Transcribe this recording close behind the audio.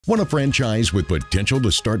Want a franchise with potential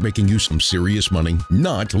to start making you some serious money?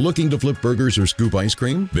 Not looking to flip burgers or scoop ice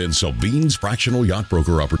cream? Then Saveene's Fractional Yacht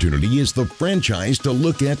Broker opportunity is the franchise to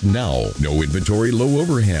look at now. No inventory, low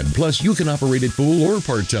overhead. Plus, you can operate it full or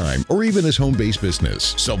part-time, or even as home-based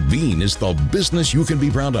business. Saveene is the business you can be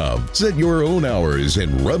proud of. Set your own hours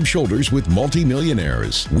and rub shoulders with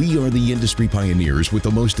multi-millionaires. We are the industry pioneers with the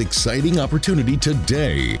most exciting opportunity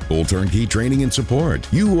today. Full turnkey training and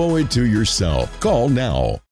support. You owe it to yourself. Call now.